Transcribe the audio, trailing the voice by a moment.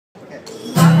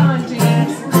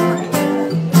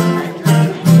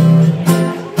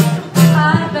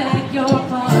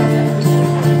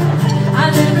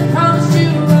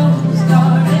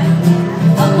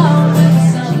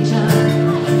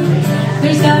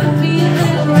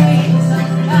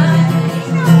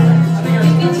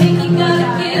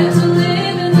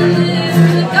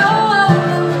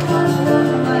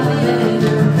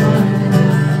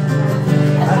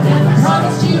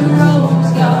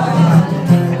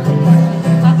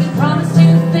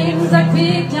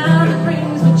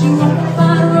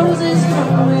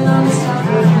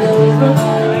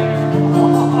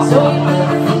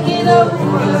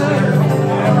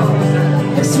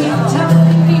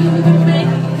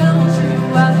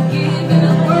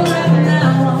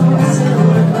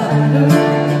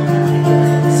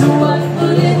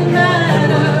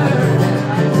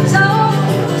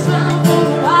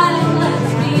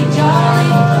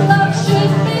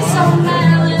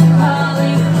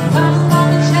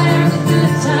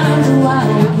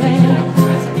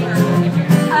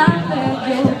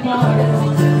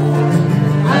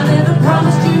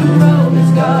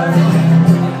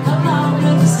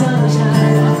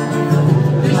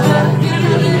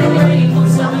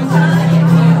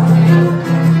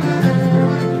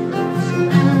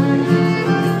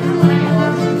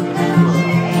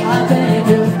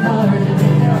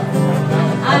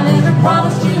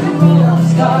Promised you a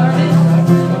rose garden.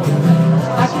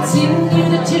 I can sing you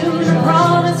the tune and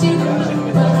promise you the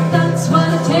moon, but that's what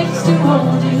it takes to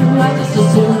hold you. I just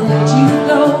assume that you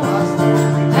go.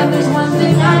 And there's one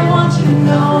thing I want you to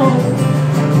know.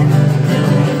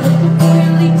 It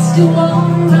leads to all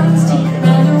runs deep,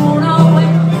 and it won't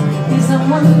always be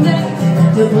someone there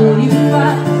to pull you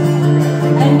out.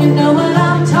 And you know what